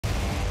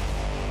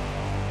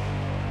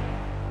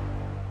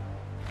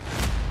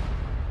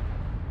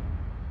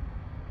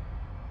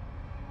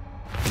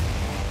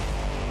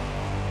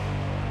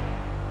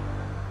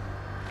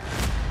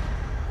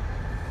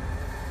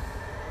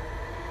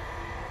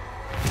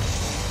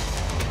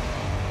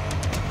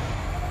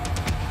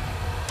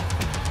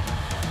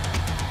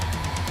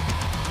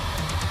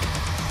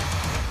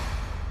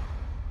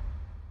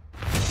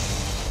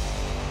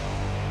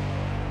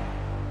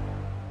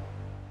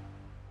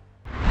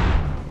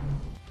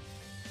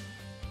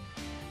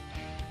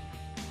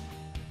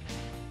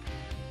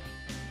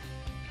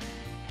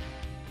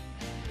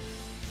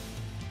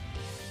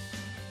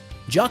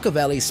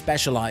Giacovelli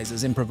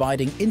specializes in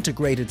providing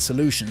integrated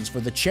solutions for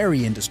the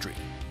cherry industry,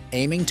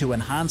 aiming to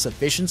enhance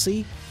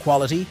efficiency,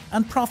 quality,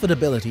 and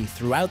profitability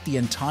throughout the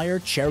entire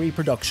cherry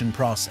production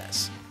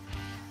process.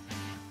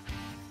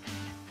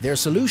 Their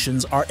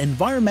solutions are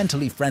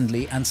environmentally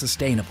friendly and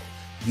sustainable,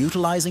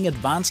 utilizing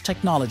advanced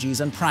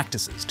technologies and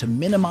practices to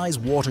minimize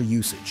water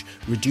usage,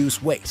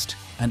 reduce waste,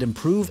 and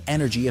improve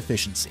energy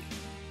efficiency.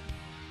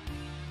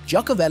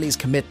 Giacovelli's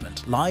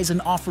commitment lies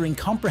in offering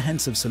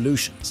comprehensive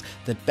solutions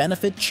that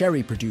benefit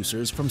cherry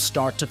producers from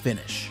start to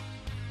finish.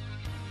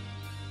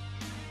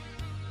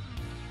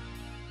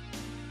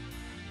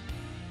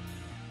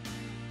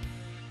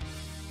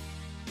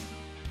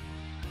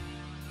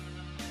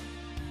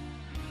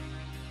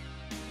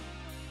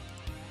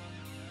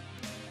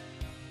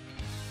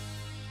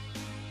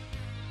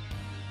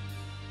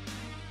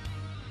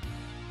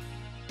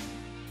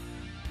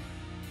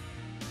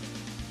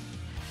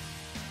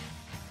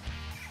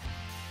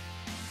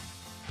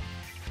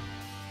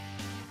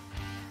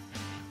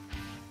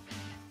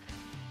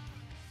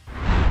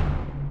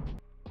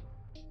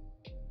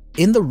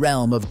 In the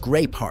realm of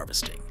grape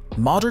harvesting,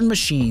 modern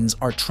machines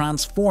are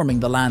transforming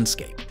the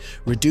landscape,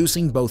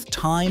 reducing both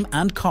time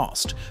and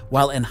cost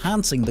while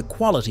enhancing the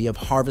quality of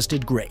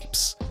harvested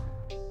grapes.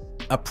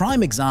 A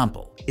prime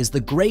example is the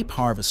grape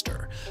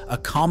harvester, a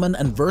common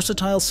and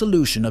versatile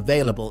solution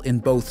available in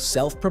both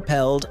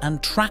self-propelled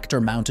and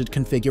tractor-mounted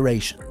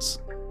configurations.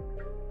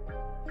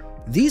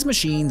 These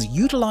machines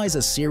utilize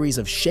a series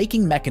of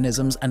shaking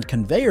mechanisms and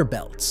conveyor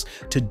belts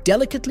to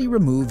delicately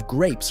remove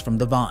grapes from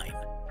the vine.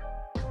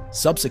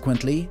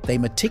 Subsequently, they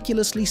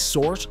meticulously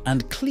sort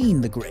and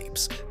clean the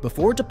grapes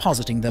before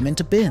depositing them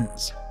into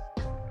bins.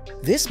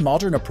 This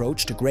modern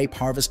approach to grape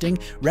harvesting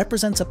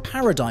represents a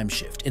paradigm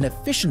shift in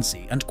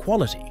efficiency and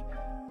quality.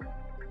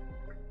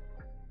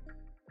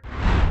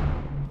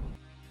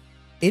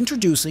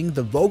 Introducing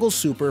the Vogel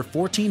Super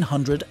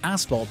 1400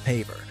 Asphalt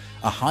Paver,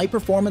 a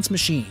high-performance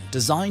machine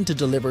designed to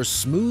deliver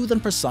smooth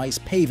and precise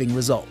paving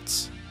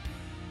results.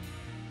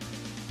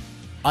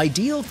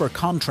 Ideal for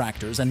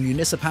contractors and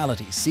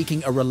municipalities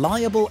seeking a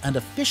reliable and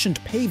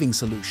efficient paving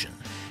solution,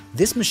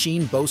 this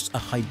machine boasts a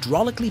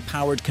hydraulically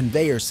powered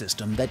conveyor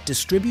system that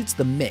distributes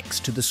the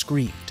mix to the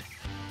screed.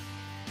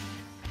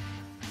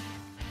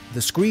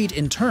 The screed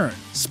in turn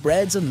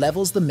spreads and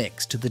levels the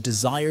mix to the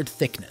desired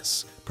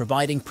thickness,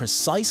 providing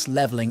precise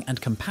leveling and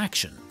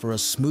compaction for a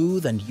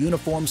smooth and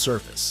uniform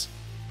surface.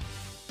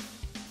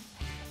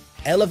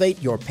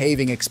 Elevate your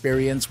paving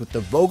experience with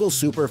the Vogel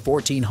Super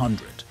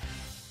 1400.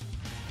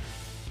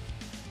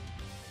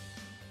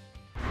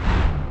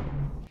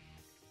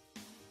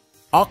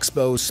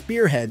 Oxbow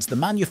spearheads the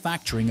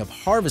manufacturing of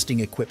harvesting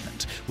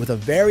equipment with a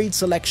varied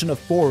selection of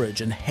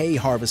forage and hay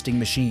harvesting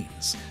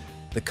machines.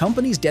 The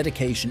company's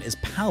dedication is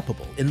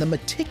palpable in the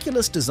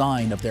meticulous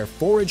design of their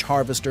forage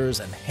harvesters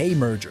and hay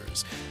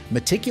mergers,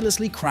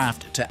 meticulously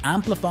crafted to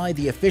amplify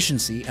the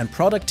efficiency and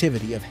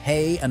productivity of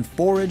hay and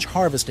forage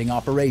harvesting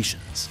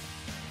operations.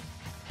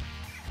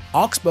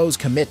 Oxbow's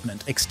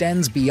commitment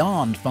extends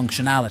beyond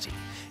functionality,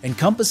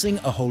 encompassing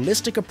a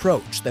holistic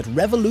approach that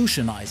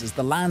revolutionizes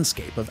the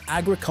landscape of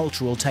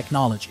agricultural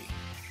technology.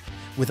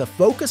 With a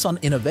focus on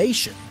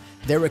innovation,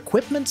 their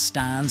equipment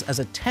stands as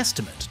a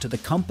testament to the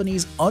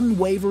company's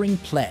unwavering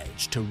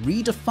pledge to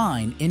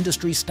redefine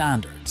industry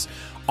standards,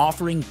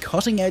 offering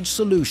cutting-edge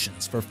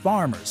solutions for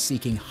farmers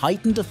seeking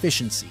heightened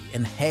efficiency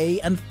in hay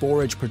and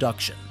forage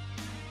production.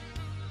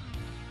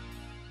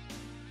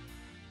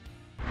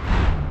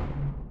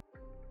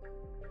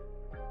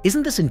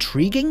 Isn't this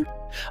intriguing?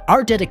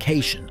 Our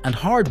dedication and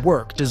hard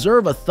work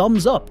deserve a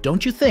thumbs up,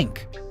 don't you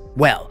think?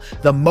 Well,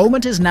 the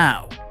moment is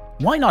now.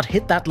 Why not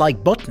hit that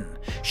like button,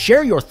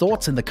 share your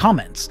thoughts in the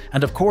comments,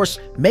 and of course,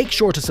 make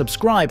sure to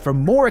subscribe for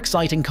more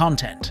exciting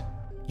content.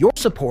 Your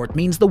support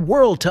means the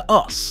world to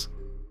us.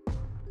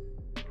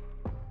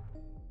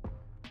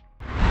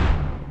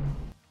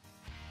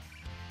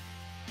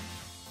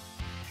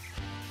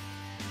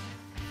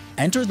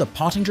 Enter the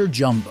Pottinger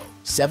Jumbo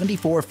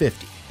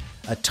 7450.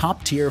 A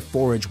top-tier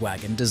forage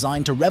wagon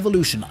designed to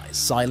revolutionize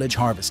silage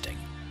harvesting.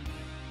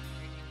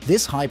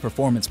 This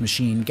high-performance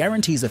machine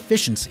guarantees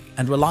efficiency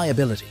and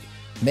reliability,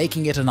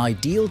 making it an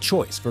ideal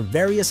choice for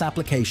various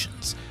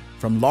applications,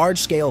 from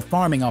large-scale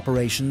farming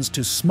operations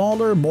to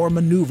smaller, more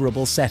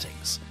maneuverable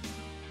settings.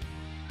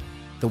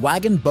 The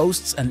wagon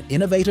boasts an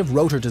innovative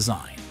rotor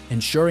design,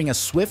 ensuring a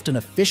swift and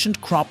efficient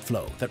crop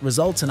flow that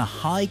results in a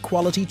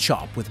high-quality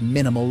chop with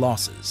minimal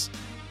losses.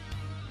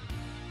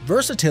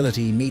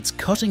 Versatility meets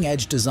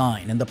cutting-edge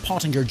design in the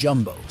Pottinger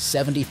Jumbo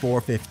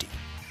 7450.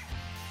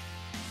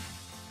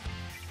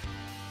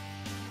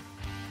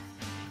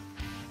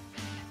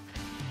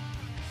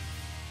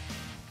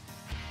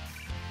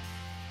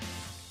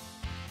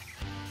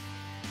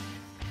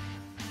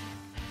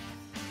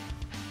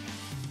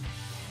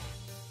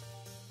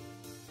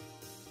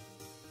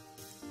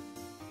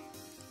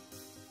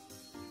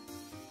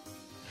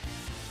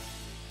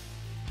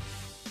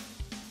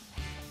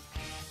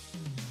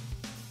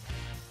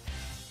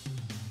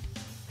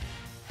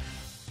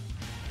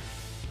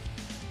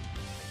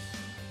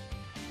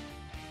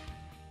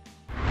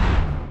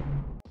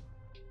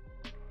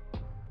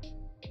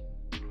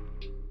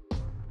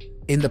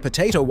 In the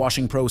potato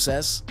washing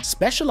process,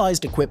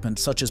 specialized equipment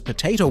such as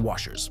potato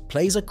washers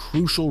plays a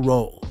crucial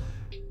role.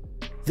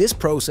 This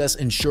process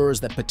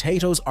ensures that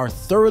potatoes are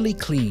thoroughly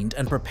cleaned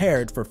and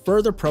prepared for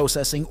further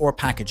processing or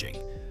packaging.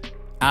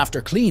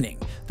 After cleaning,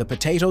 the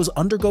potatoes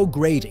undergo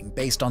grading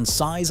based on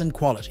size and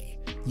quality,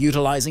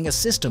 utilizing a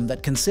system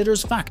that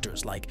considers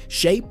factors like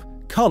shape,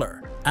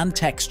 color, and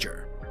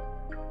texture.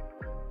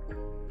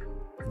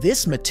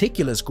 This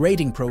meticulous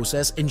grading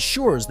process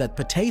ensures that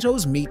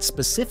potatoes meet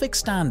specific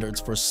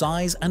standards for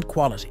size and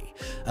quality,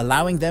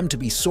 allowing them to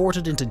be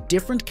sorted into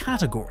different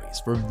categories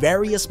for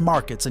various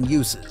markets and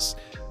uses.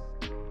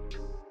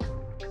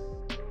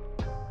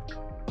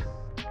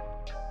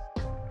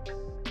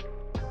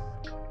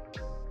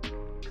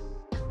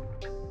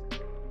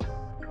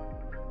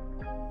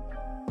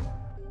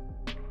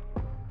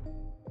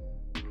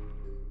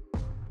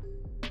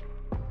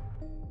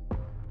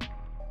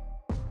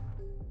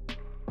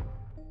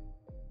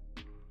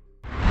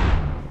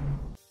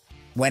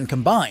 When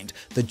combined,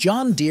 the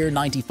John Deere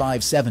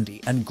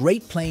 9570 and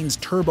Great Plains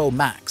Turbo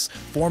Max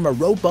form a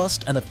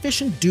robust and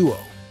efficient duo,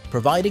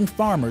 providing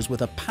farmers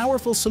with a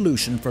powerful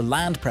solution for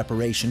land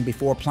preparation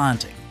before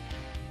planting.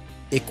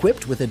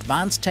 Equipped with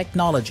advanced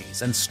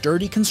technologies and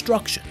sturdy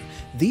construction,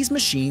 these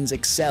machines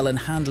excel in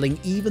handling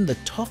even the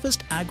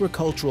toughest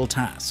agricultural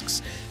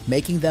tasks,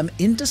 making them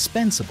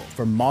indispensable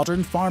for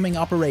modern farming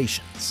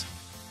operations.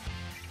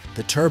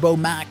 The Turbo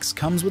Max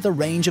comes with a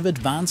range of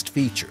advanced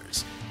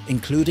features,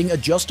 including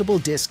adjustable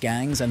disc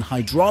gangs and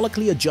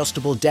hydraulically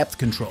adjustable depth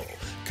control,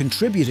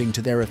 contributing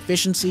to their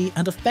efficiency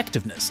and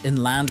effectiveness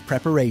in land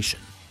preparation.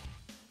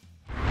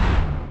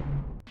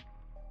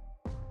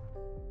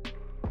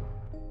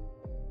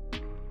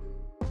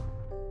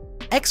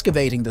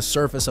 Excavating the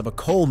surface of a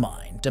coal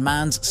mine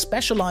demands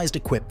specialized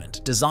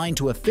equipment designed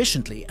to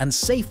efficiently and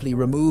safely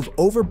remove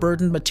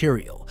overburdened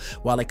material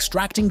while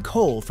extracting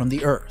coal from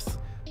the earth.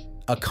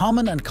 A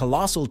common and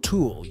colossal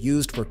tool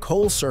used for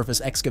coal surface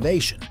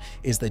excavation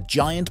is the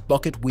giant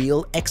bucket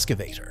wheel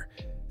excavator.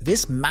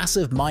 This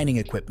massive mining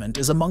equipment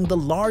is among the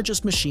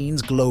largest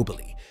machines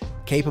globally,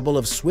 capable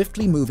of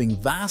swiftly moving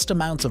vast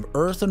amounts of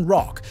earth and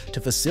rock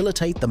to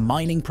facilitate the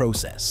mining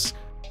process.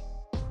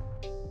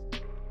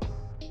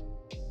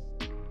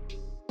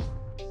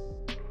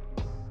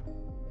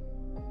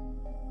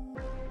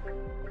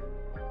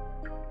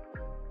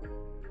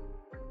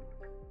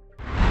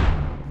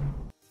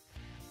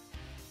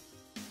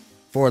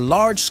 For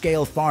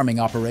large-scale farming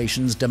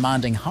operations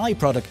demanding high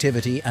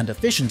productivity and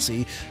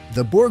efficiency,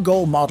 the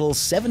Bourgault Model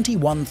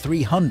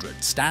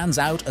 71300 stands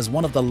out as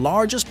one of the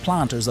largest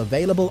planters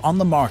available on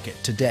the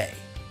market today.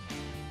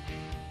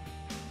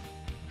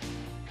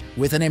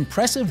 With an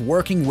impressive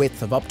working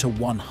width of up to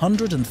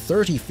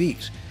 130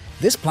 feet,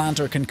 this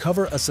planter can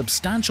cover a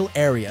substantial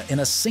area in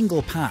a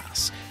single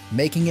pass,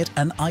 making it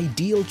an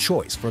ideal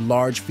choice for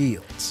large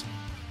fields.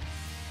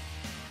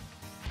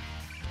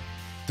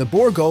 The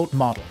Bourgault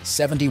Model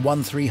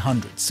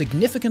 71300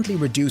 significantly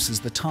reduces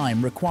the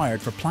time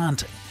required for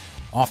planting,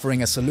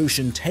 offering a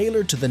solution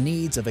tailored to the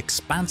needs of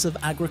expansive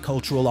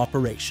agricultural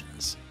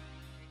operations.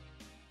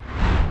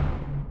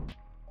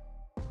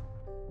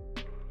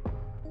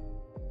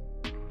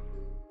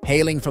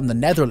 Hailing from the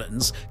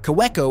Netherlands,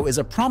 Kaweco is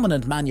a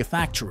prominent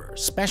manufacturer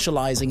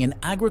specializing in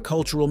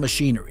agricultural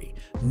machinery,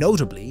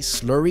 notably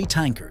slurry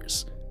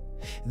tankers.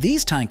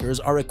 These tankers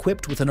are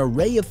equipped with an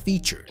array of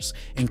features,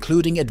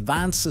 including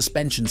advanced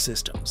suspension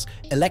systems,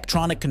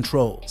 electronic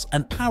controls,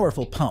 and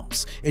powerful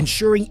pumps,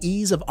 ensuring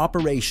ease of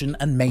operation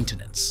and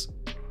maintenance.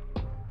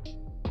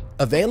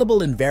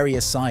 Available in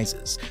various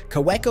sizes,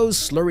 Kaweco's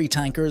slurry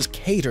tankers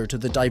cater to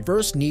the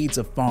diverse needs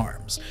of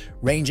farms,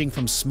 ranging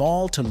from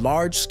small to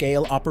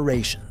large-scale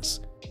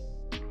operations.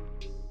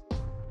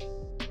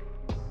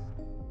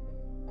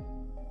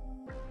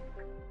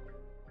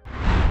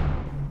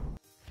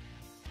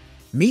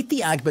 Meet the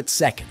Agbot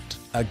Second,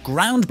 a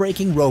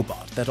groundbreaking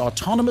robot that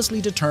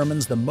autonomously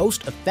determines the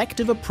most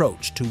effective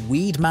approach to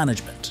weed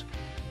management.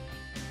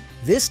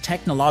 This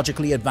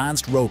technologically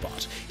advanced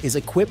robot is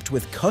equipped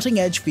with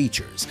cutting-edge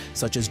features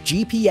such as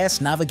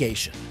GPS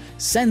navigation,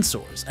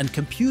 sensors, and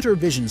computer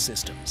vision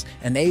systems,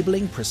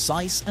 enabling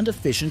precise and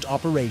efficient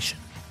operation.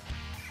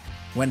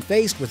 When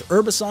faced with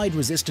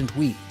herbicide-resistant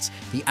weeds,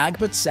 the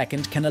Agbot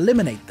Second can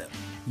eliminate them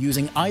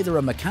using either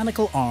a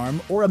mechanical arm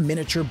or a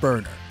miniature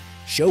burner,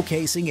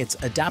 showcasing its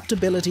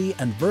adaptability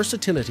and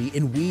versatility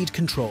in weed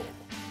control.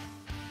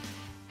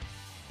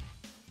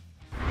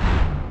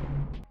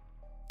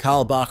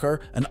 Kahlbacher,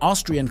 an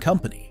Austrian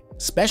company,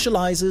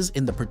 specializes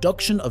in the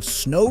production of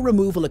snow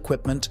removal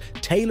equipment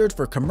tailored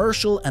for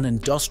commercial and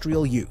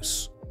industrial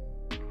use.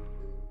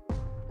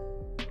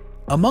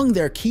 Among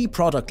their key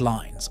product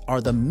lines are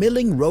the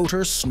milling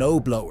rotor snow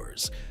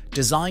blowers,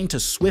 designed to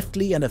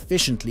swiftly and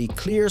efficiently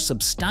clear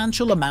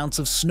substantial amounts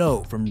of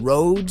snow from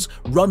roads,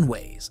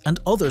 runways, and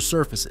other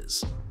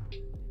surfaces.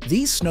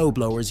 These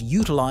snowblowers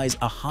utilize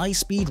a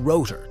high-speed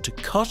rotor to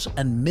cut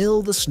and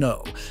mill the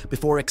snow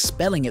before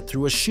expelling it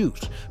through a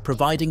chute,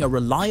 providing a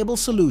reliable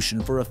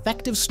solution for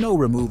effective snow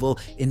removal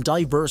in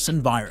diverse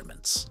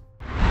environments.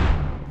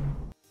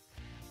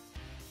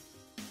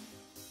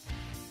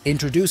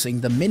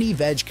 Introducing the Mini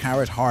Veg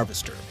Carrot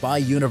Harvester by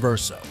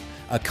Universo,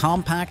 a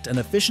compact and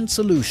efficient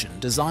solution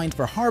designed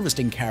for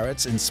harvesting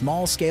carrots in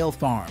small-scale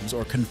farms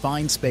or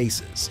confined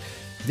spaces.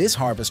 This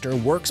harvester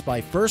works by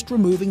first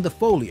removing the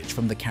foliage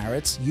from the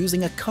carrots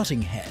using a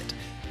cutting head.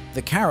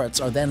 The carrots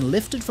are then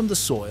lifted from the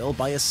soil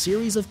by a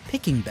series of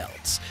picking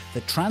belts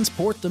that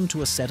transport them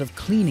to a set of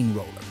cleaning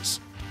rollers.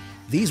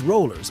 These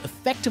rollers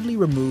effectively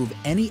remove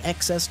any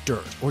excess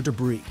dirt or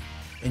debris,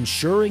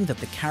 ensuring that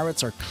the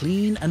carrots are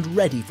clean and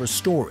ready for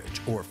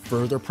storage or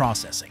further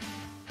processing.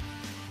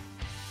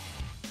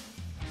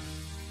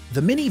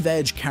 The Mini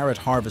Veg Carrot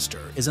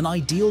Harvester is an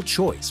ideal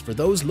choice for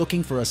those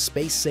looking for a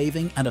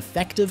space-saving and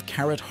effective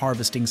carrot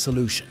harvesting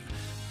solution.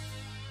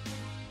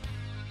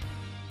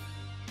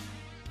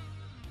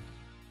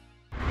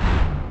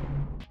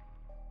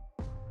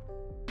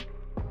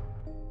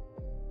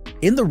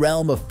 In the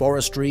realm of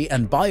forestry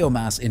and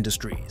biomass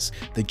industries,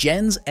 the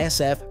Gens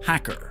SF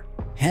Hacker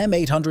HEM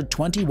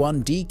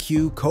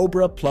 821DQ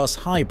Cobra Plus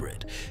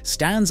Hybrid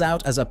stands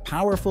out as a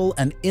powerful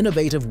and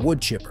innovative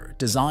wood chipper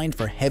designed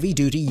for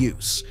heavy-duty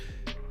use.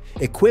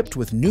 Equipped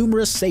with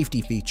numerous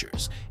safety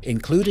features,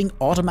 including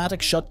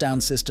automatic shutdown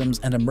systems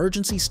and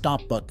emergency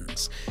stop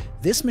buttons,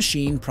 this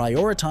machine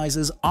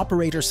prioritizes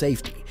operator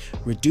safety,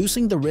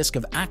 reducing the risk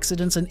of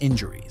accidents and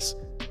injuries.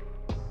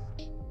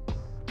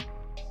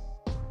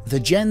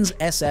 The Gens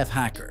SF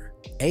Hacker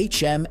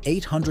HM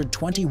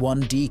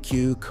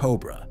 821DQ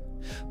Cobra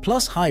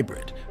Plus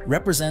Hybrid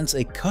represents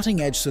a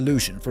cutting-edge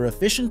solution for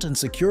efficient and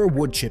secure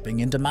wood chipping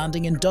in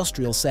demanding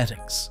industrial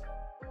settings.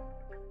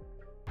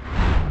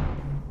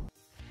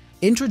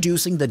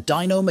 Introducing the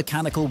Dino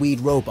Mechanical Weed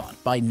Robot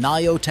by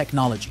Nio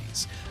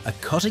Technologies, a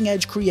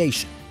cutting-edge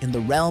creation in the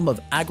realm of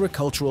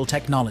agricultural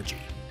technology.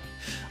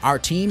 Our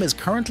team is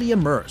currently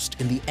immersed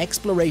in the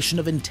exploration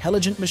of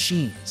intelligent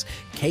machines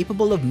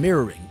capable of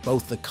mirroring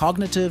both the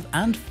cognitive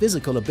and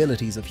physical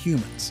abilities of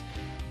humans.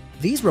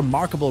 These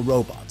remarkable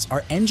robots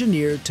are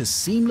engineered to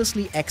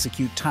seamlessly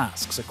execute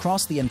tasks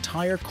across the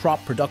entire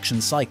crop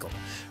production cycle,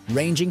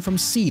 ranging from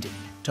seeding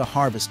to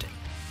harvesting.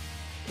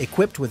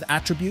 Equipped with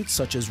attributes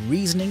such as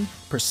reasoning,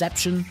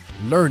 perception,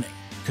 learning,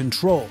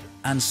 control,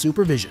 and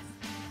supervision.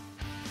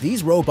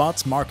 These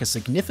robots mark a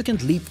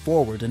significant leap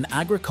forward in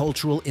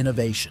agricultural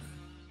innovation.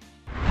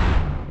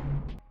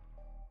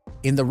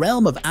 In the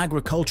realm of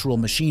agricultural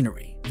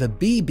machinery, the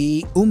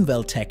BB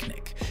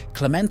Umwelttechnik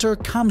Clementer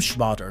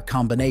Kammschwader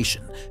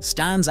combination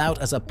stands out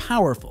as a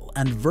powerful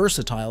and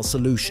versatile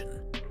solution.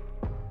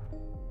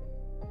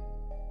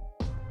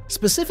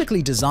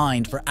 Specifically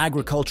designed for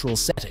agricultural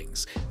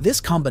settings,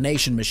 this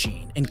combination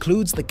machine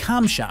includes the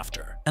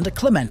camshafter and a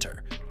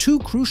clementer, two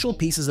crucial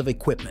pieces of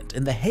equipment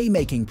in the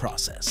haymaking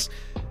process.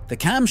 The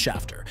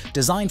camshafter,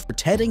 designed for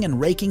tedding and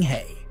raking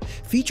hay,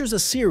 features a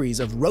series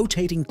of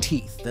rotating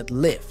teeth that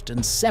lift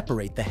and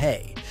separate the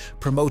hay,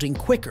 promoting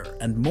quicker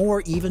and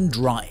more even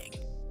drying.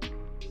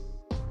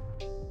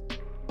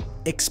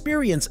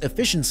 Experience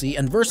efficiency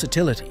and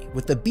versatility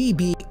with the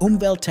BB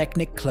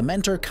Umwelttechnik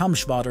Clementer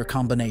Kammschwader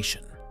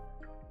combination.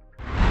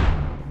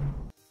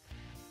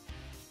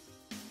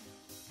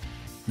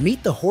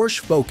 Meet the Horsch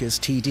Focus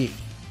TD,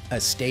 a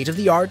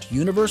state-of-the-art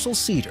universal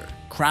seeder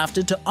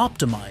crafted to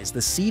optimize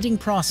the seeding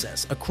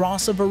process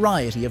across a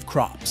variety of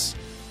crops.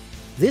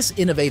 This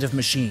innovative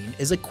machine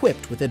is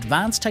equipped with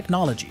advanced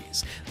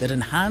technologies that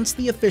enhance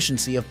the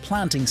efficiency of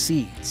planting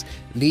seeds,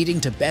 leading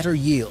to better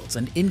yields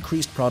and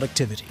increased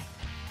productivity.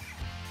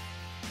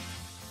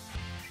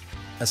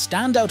 A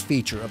standout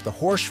feature of the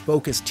Horsch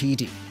Focus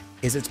TD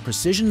is its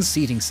precision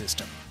seeding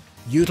system,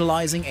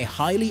 utilizing a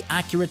highly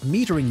accurate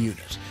metering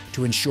unit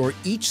to ensure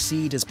each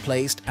seed is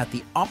placed at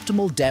the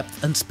optimal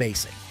depth and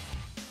spacing.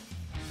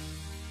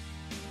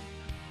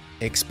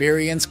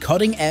 Experience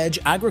cutting-edge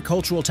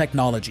agricultural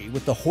technology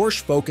with the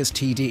Horsch Focus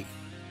TD.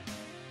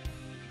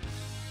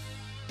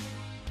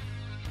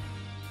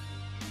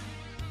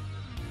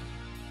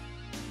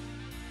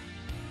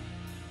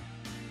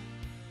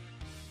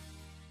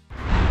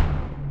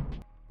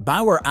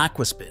 Bauer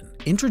Aquaspin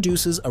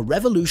introduces a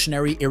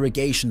revolutionary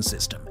irrigation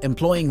system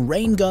employing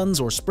rain guns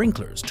or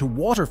sprinklers to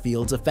water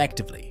fields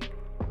effectively.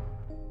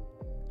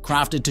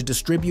 Crafted to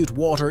distribute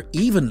water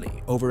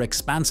evenly over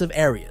expansive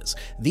areas,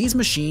 these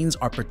machines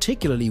are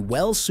particularly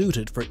well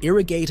suited for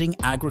irrigating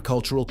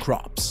agricultural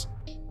crops.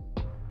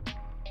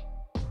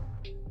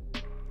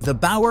 The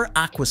Bauer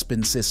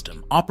Aquaspin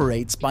system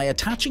operates by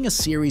attaching a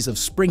series of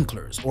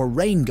sprinklers or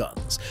rain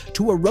guns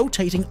to a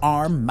rotating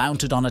arm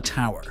mounted on a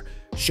tower,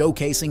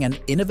 showcasing an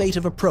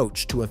innovative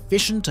approach to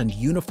efficient and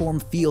uniform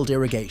field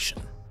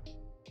irrigation.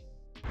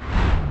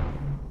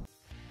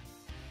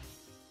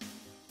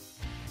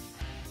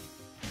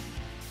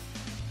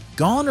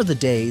 Gone are the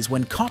days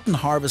when cotton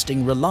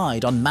harvesting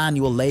relied on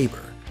manual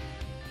labor.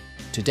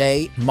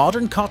 Today,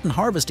 modern cotton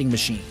harvesting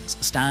machines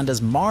stand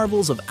as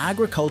marvels of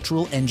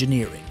agricultural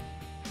engineering.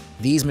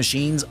 These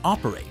machines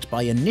operate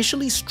by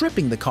initially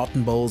stripping the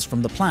cotton bolls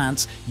from the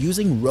plants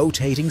using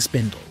rotating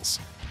spindles.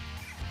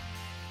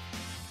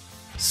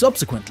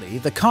 Subsequently,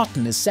 the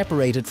cotton is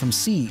separated from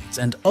seeds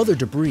and other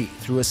debris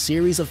through a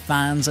series of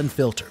fans and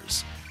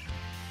filters.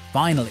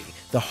 Finally,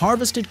 the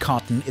harvested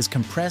cotton is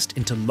compressed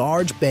into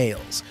large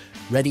bales,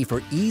 ready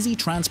for easy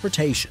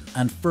transportation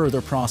and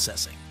further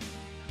processing.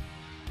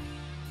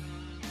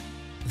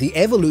 The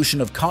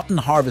evolution of cotton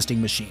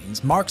harvesting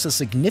machines marks a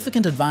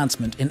significant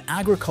advancement in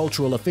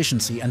agricultural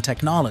efficiency and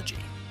technology.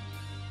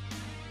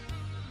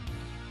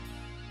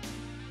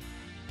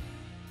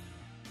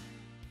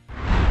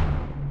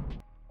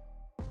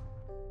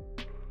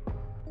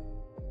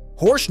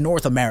 Horsch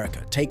North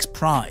America takes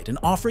pride in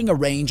offering a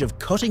range of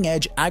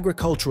cutting-edge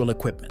agricultural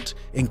equipment,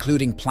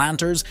 including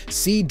planters,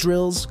 seed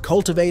drills,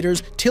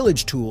 cultivators,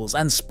 tillage tools,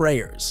 and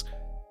sprayers.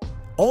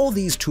 All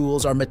these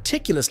tools are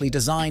meticulously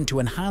designed to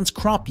enhance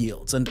crop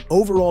yields and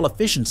overall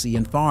efficiency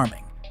in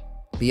farming.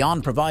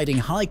 Beyond providing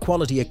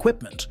high-quality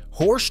equipment,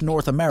 Horsch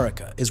North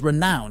America is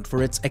renowned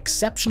for its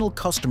exceptional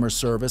customer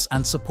service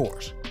and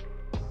support.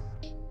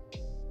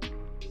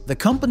 The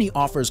company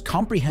offers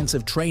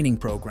comprehensive training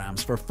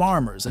programs for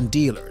farmers and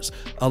dealers,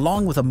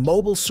 along with a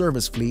mobile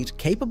service fleet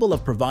capable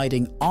of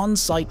providing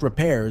on-site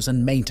repairs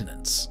and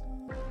maintenance.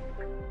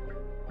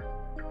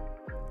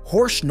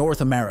 Horsch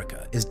North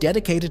America is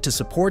dedicated to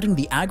supporting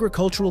the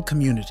agricultural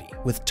community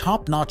with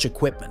top-notch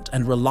equipment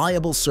and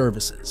reliable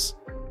services.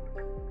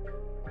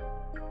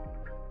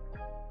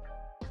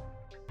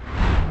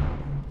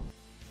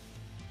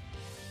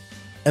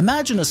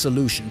 Imagine a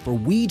solution for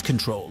weed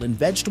control in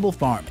vegetable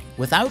farming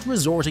without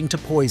resorting to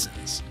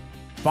poisons.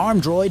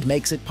 FarmDroid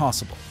makes it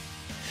possible.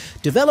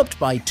 Developed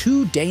by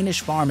two Danish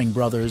farming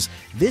brothers,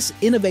 this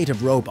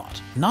innovative robot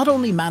not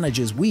only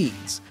manages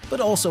weeds, but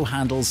also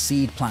handles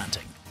seed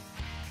planting.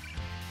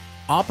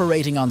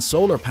 Operating on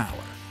solar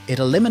power, it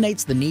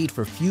eliminates the need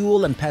for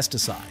fuel and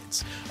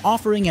pesticides,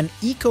 offering an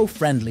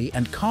eco-friendly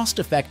and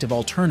cost-effective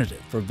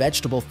alternative for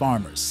vegetable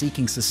farmers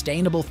seeking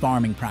sustainable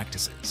farming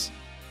practices.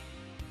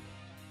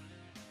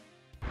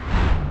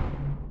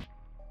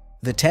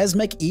 The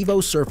Tesmec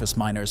Evo Surface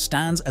Miner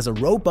stands as a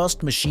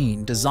robust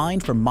machine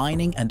designed for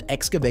mining and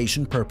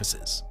excavation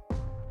purposes.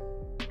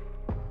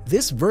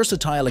 This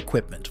versatile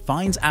equipment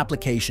finds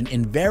application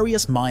in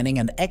various mining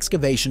and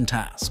excavation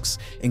tasks,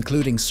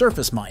 including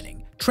surface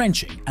mining,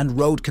 trenching, and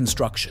road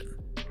construction.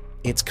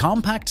 Its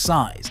compact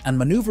size and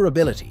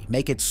maneuverability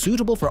make it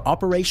suitable for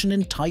operation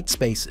in tight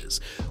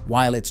spaces,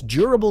 while its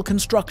durable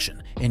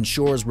construction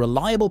ensures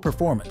reliable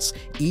performance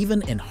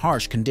even in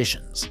harsh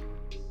conditions.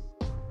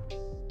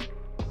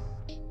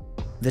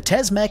 The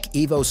Tesmec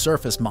Evo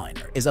Surface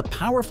Miner is a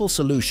powerful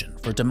solution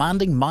for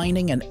demanding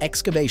mining and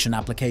excavation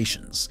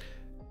applications.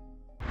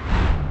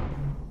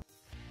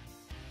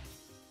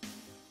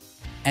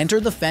 Enter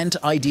the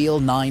Fendt Ideal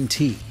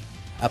 9T,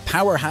 a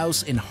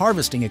powerhouse in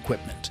harvesting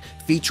equipment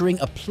featuring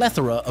a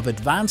plethora of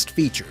advanced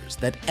features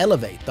that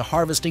elevate the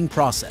harvesting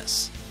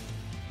process.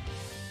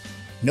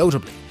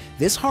 Notably,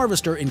 this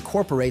harvester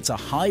incorporates a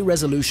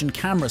high-resolution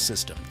camera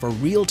system for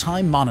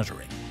real-time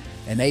monitoring,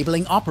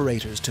 enabling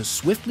operators to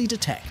swiftly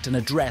detect and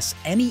address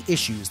any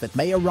issues that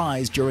may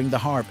arise during the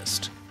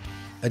harvest.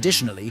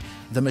 Additionally,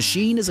 the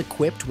machine is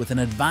equipped with an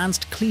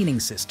advanced cleaning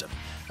system,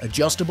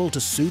 adjustable to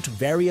suit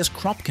various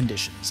crop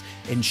conditions,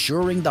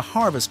 ensuring the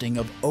harvesting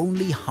of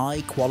only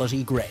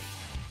high-quality grain.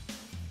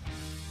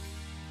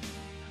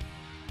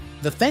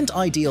 The Fendt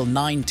Ideal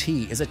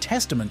 9T is a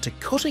testament to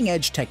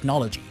cutting-edge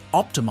technology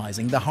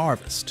optimizing the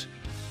harvest.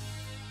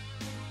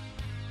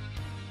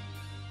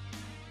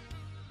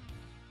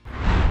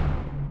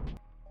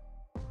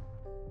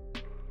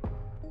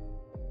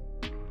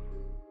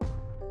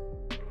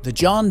 The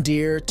John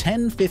Deere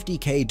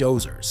 1050K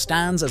dozer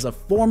stands as a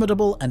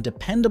formidable and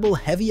dependable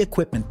heavy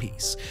equipment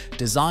piece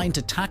designed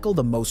to tackle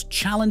the most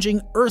challenging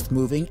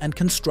earth-moving and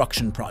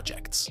construction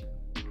projects.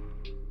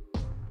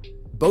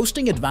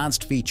 Boasting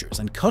advanced features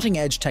and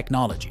cutting-edge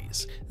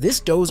technologies, this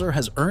dozer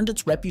has earned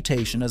its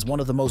reputation as one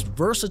of the most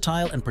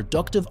versatile and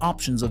productive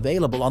options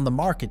available on the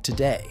market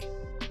today.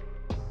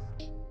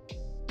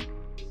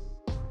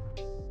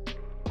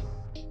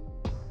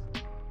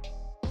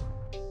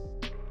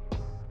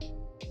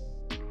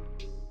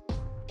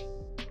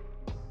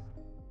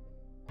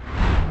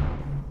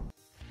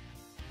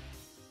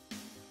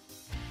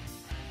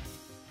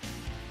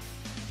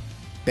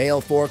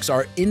 Bale forks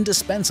are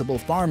indispensable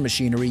farm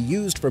machinery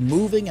used for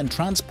moving and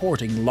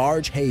transporting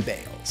large hay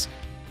bales.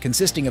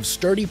 Consisting of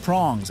sturdy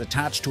prongs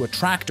attached to a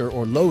tractor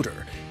or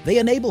loader, they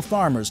enable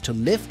farmers to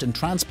lift and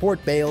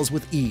transport bales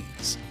with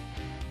ease.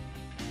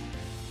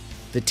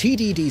 The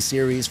TDD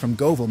series from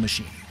Goval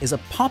Machine is a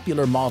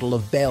popular model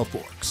of bale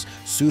forks,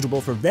 suitable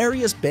for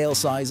various bale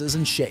sizes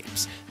and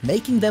shapes,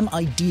 making them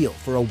ideal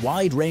for a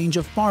wide range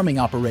of farming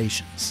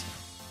operations.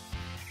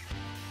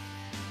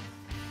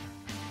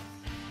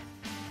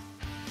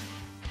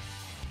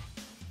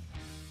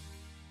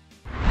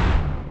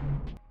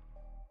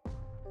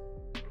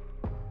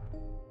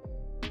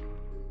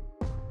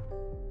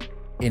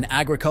 In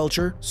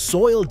agriculture,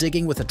 soil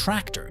digging with a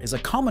tractor is a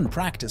common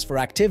practice for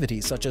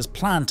activities such as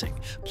planting,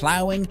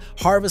 plowing,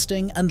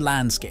 harvesting, and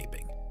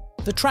landscaping.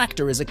 The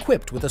tractor is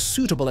equipped with a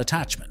suitable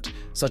attachment,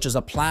 such as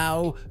a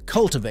plow,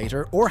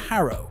 cultivator, or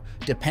harrow,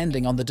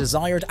 depending on the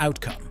desired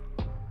outcome.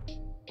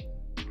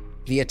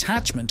 The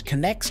attachment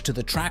connects to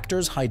the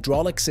tractor's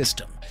hydraulic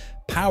system,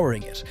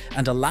 powering it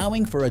and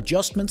allowing for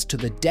adjustments to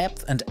the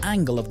depth and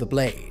angle of the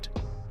blade.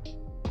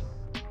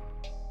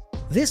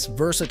 This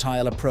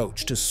versatile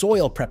approach to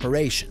soil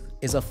preparation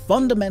is a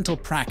fundamental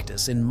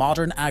practice in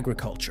modern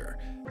agriculture.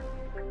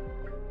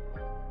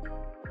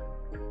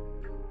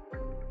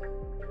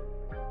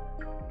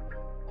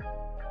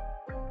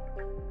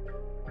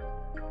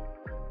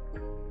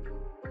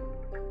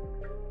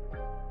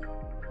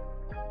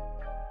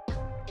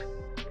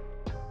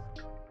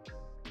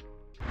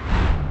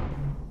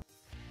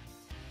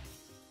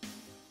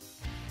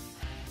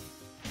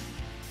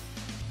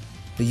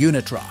 The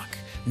Unitrock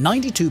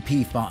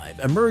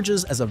 92P5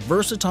 emerges as a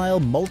versatile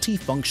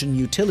multi-function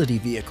utility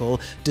vehicle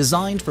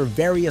designed for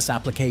various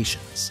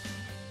applications.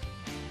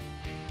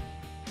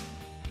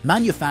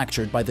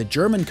 Manufactured by the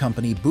German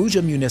company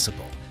Buja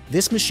Municipal,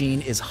 this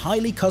machine is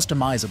highly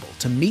customizable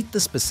to meet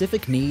the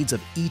specific needs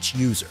of each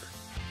user.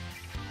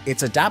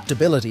 Its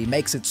adaptability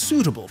makes it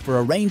suitable for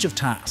a range of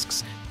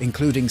tasks,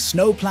 including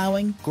snow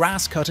plowing,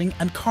 grass cutting,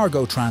 and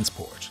cargo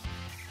transport.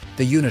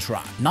 The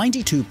Unitrock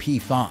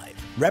 92P5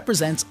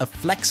 represents a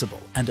flexible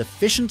and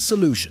efficient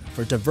solution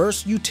for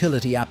diverse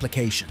utility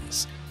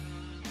applications.